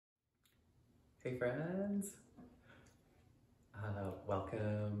Hey friends!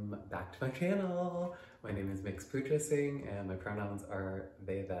 Welcome back to my channel. My name is Puja and my pronouns are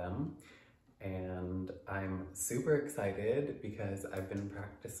they, them. And I'm super excited because I've been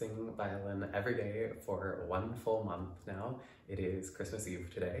practicing violin every day for 1 full month now. It is Christmas Eve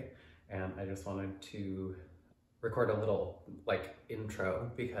today, and I just wanted to record a little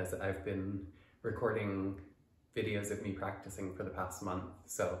intro because I've been recording videos of me practicing for the past month.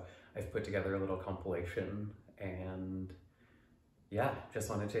 So I've put together a little compilation and yeah, just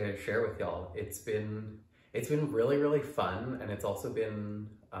wanted to share with y'all. It's been really, really fun, and it's also been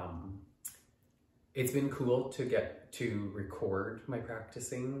it's been cool to get to record my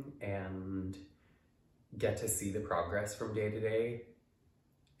practicing and get to see the progress from day to day.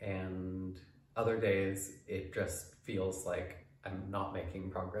 And other days it just feels like I'm not making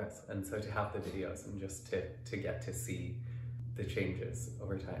progress, and so to have the videos and just to get to see the changes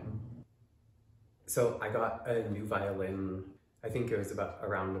over time. So I got a new violin, I think it was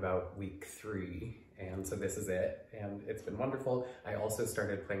around about week 3, and so this is it, and it's been wonderful. I also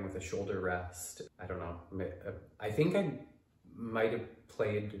started playing with a shoulder rest. I don't know, I think I might have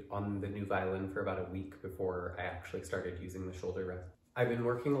played on the new violin for about a week before I actually started using the shoulder rest. I've been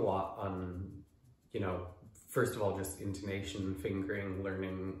working a lot on, first of all, just intonation, fingering,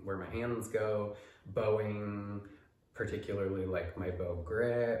 learning where my hands go, bowing, particularly like my bow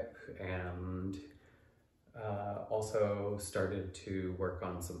grip, and also started to work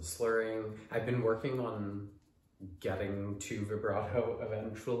on some slurring. I've been working on getting to vibrato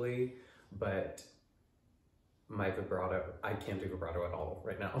eventually, but my vibrato, I can't do vibrato at all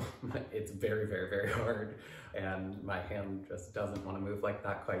right now. It's very, very, very hard, and my hand just doesn't want to move like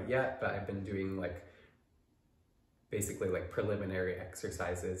that quite yet, but I've been doing basically preliminary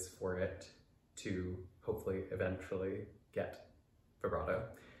exercises for it to hopefully eventually get vibrato.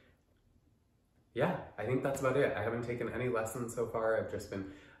 Yeah, I think that's about it. I haven't taken any lessons so far. I've just been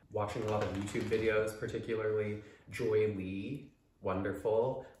watching a lot of YouTube videos, particularly Joy Lee,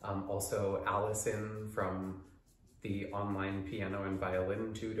 wonderful. Also Allison from the online piano and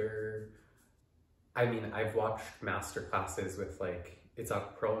violin tutor. I mean, I've watched master classes with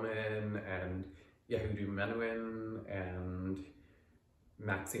Itzhak Perlman and Yehuda Menuhin and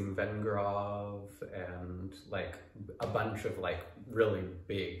Maxim Vengrov and a bunch of really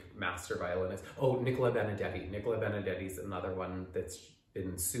big master violinists. Oh, Nicola Benedetti. Nicola Benedetti's another one that's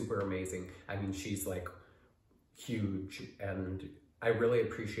been super amazing. I mean, she's huge, and I really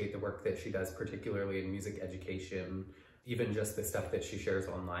appreciate the work that she does, particularly in music education. Even just the stuff that she shares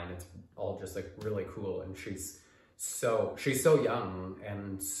online, it's all just really cool, and she's so young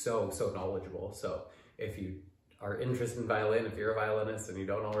and so knowledgeable. So if you are interested in violin, if you're a violinist and you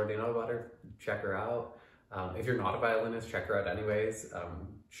don't already know about her, check her out. If you're not a violinist, check her out anyways.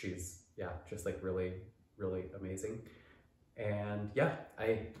 She's, yeah, just really, really amazing. And yeah,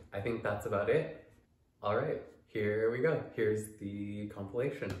 I think that's about it. All right, here we go. Here's the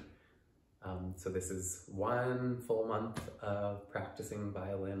compilation. So this is 1 full month of practicing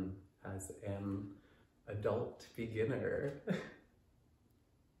violin as an adult beginner.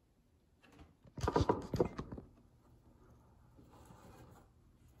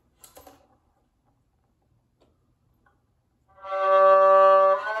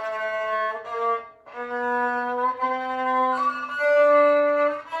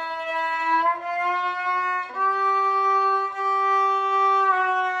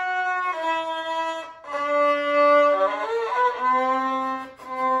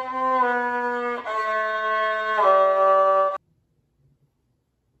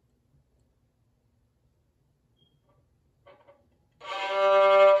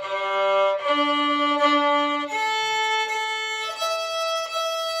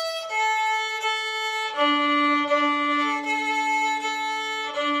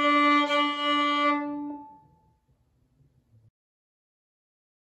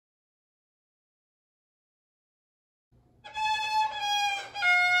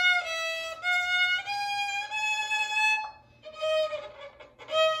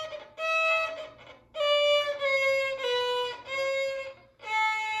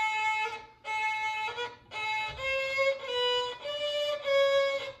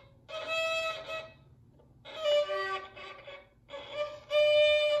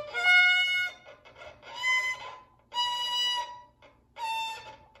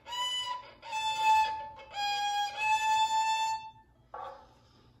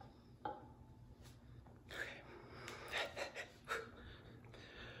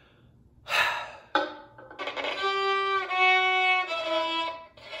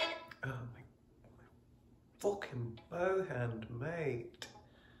 fucking bow hand, mate.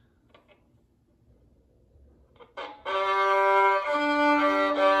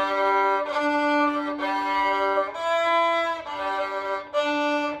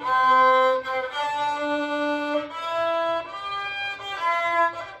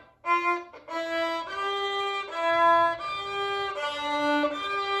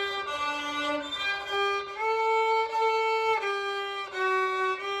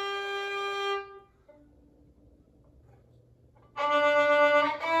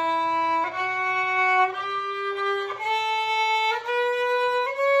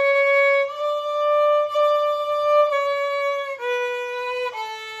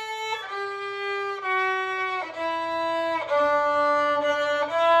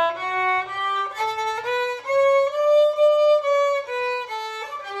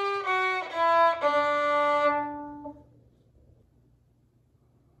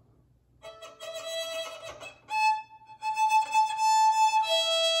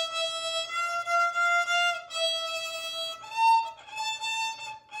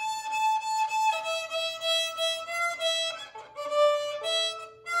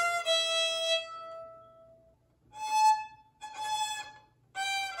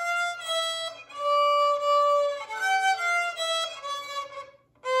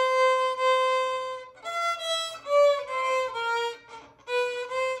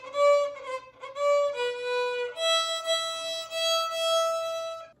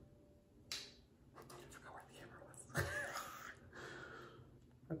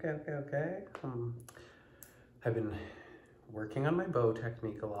 okay. I've been working on my bow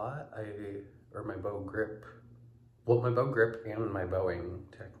technique a lot. Or my bow grip. Well, my bow grip and my bowing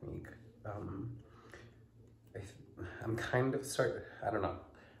technique. I'm kind of I don't know.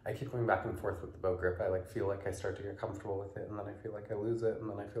 I keep going back and forth with the bow grip. I like feel like I start to get comfortable with it, and then I feel like I lose it, and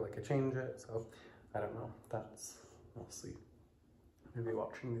then I feel like I change it. So I don't know. We'll see. Maybe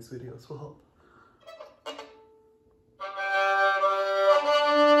watching these videos will help.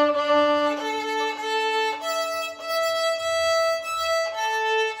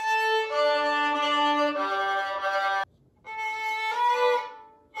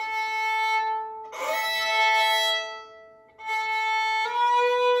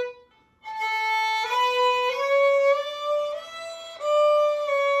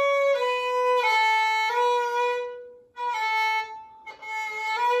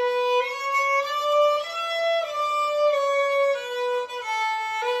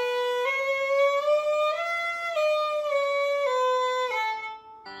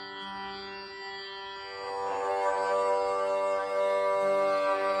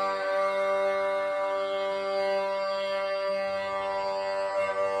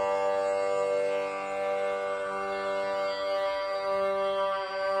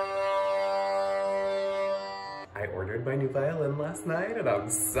 I ordered my new violin last night and I'm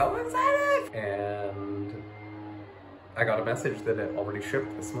so excited! And I got a message that it already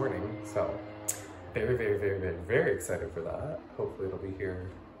shipped this morning, so very, very, very, very, very excited for that. Hopefully it'll be here,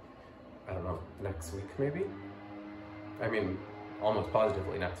 I don't know, next week maybe? I mean, almost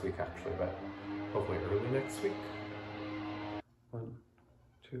positively next week actually, but hopefully early next week. 1,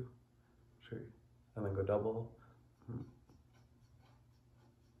 2, 3, and then go double.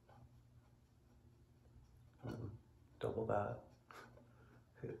 Double that.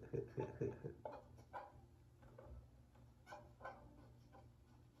 Hit, hit, hit, hit, hit.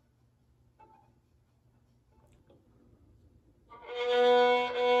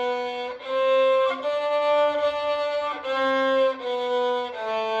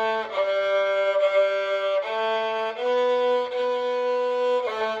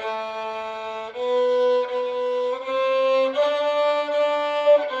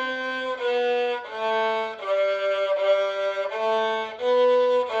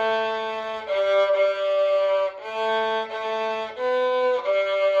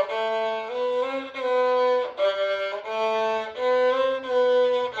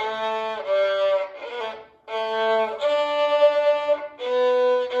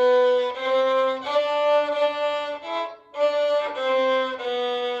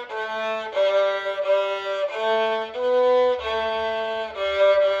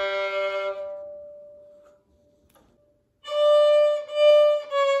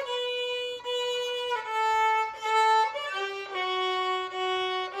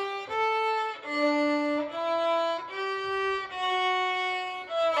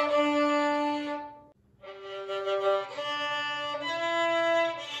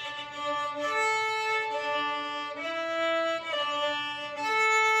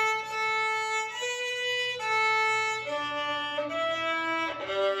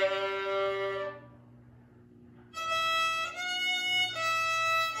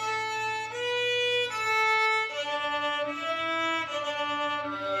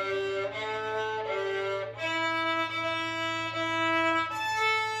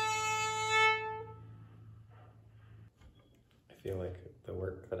 I feel like the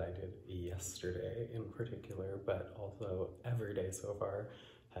work that I did yesterday in particular, but also every day so far,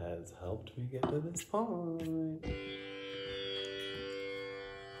 has helped me get to this point.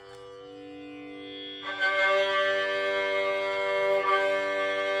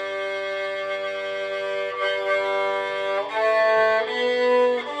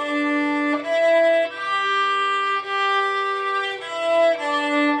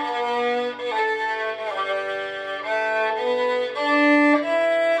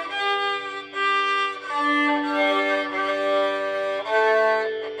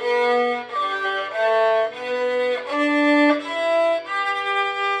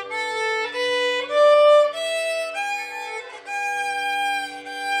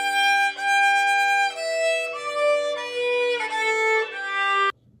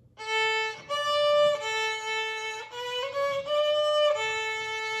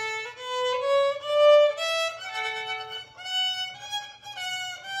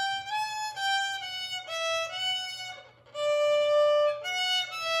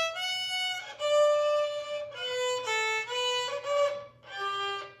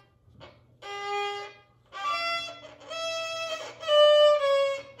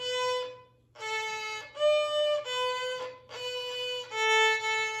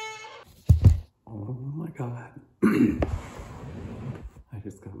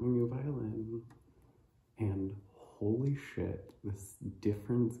 my new violin. And holy shit, this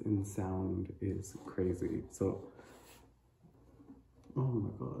difference in sound is crazy. So, oh my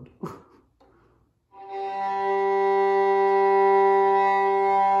god.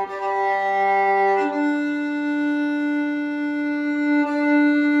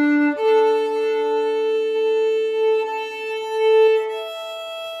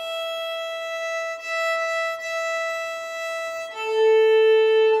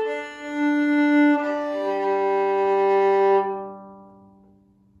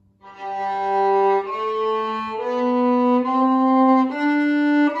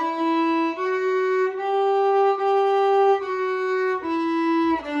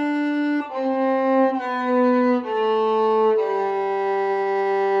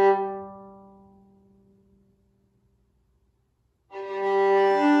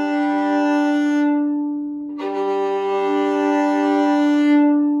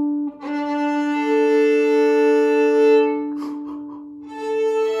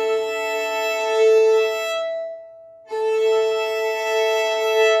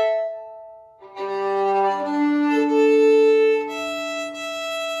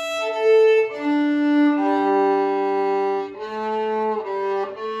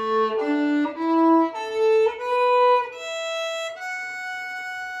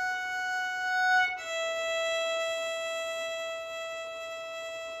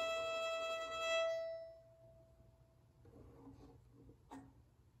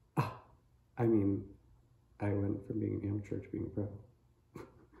 I mean, I went from being an amateur to being a pro.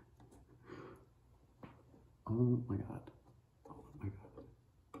 Oh my god. Oh my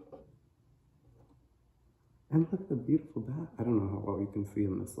god. And look at the beautiful back. I don't know how well you can see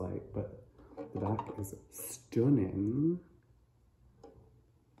in this light, but the back is stunning.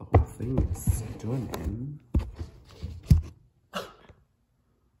 The whole thing is stunning.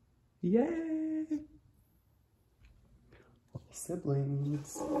 Yay!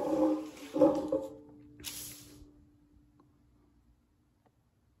 Siblings.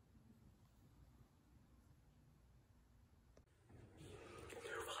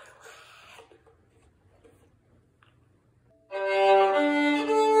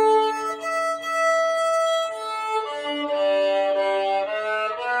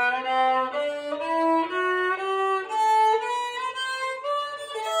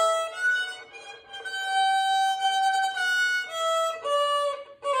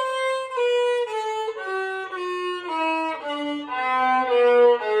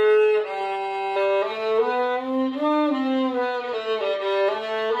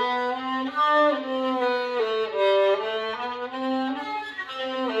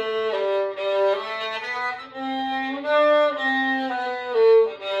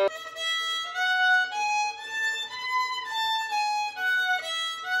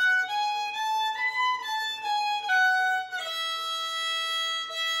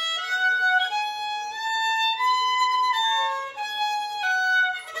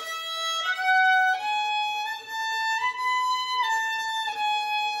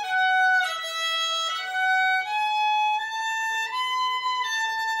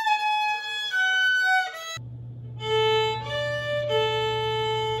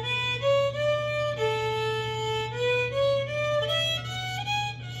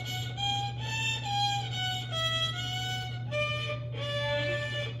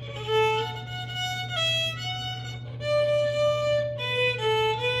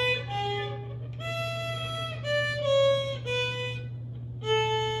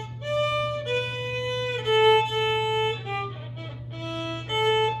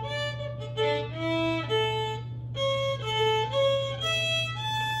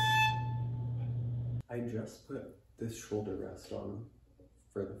 I just put this shoulder rest on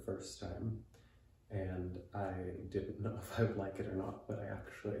for the first time, and I didn't know if I would like it or not, but I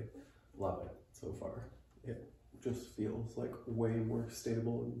actually love it so far. It just feels like way more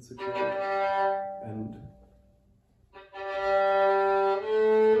stable and secure, and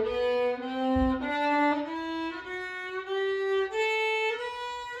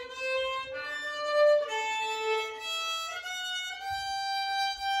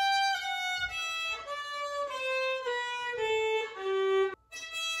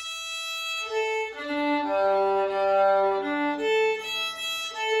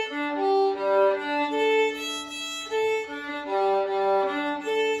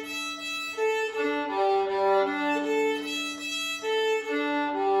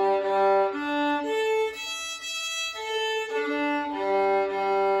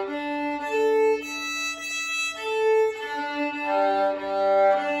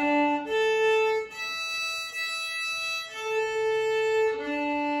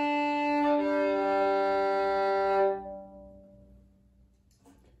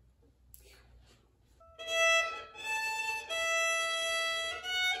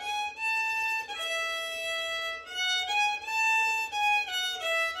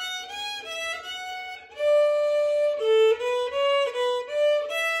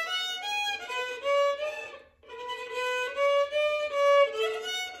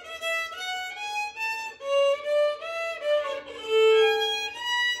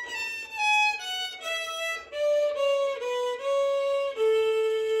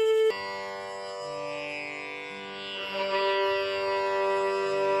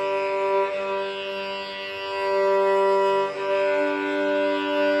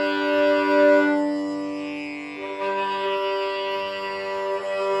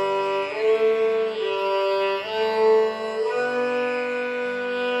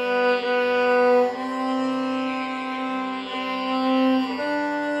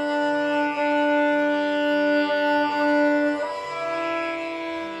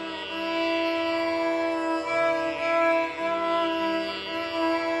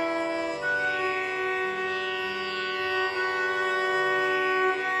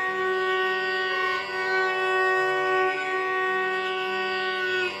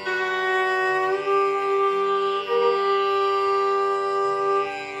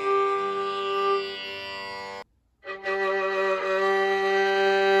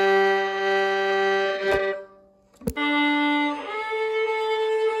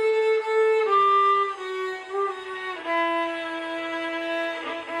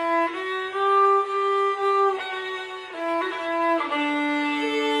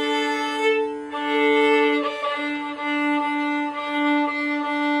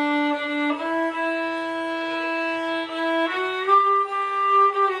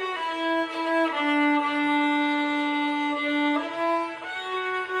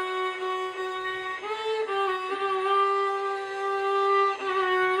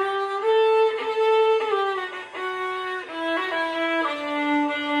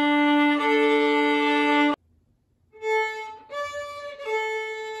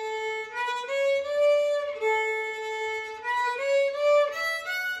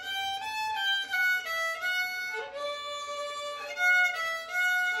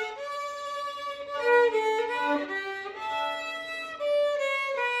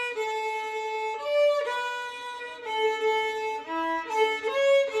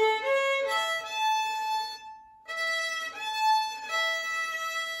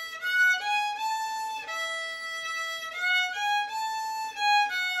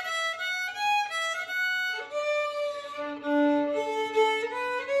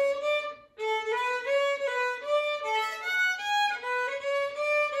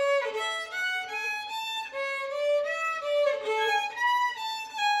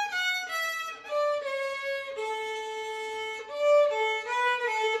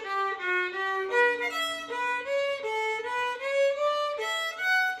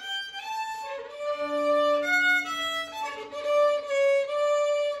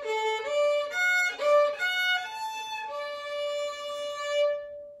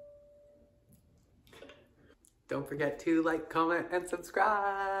Don't forget to like, comment, and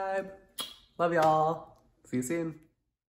subscribe. Love y'all. See you soon.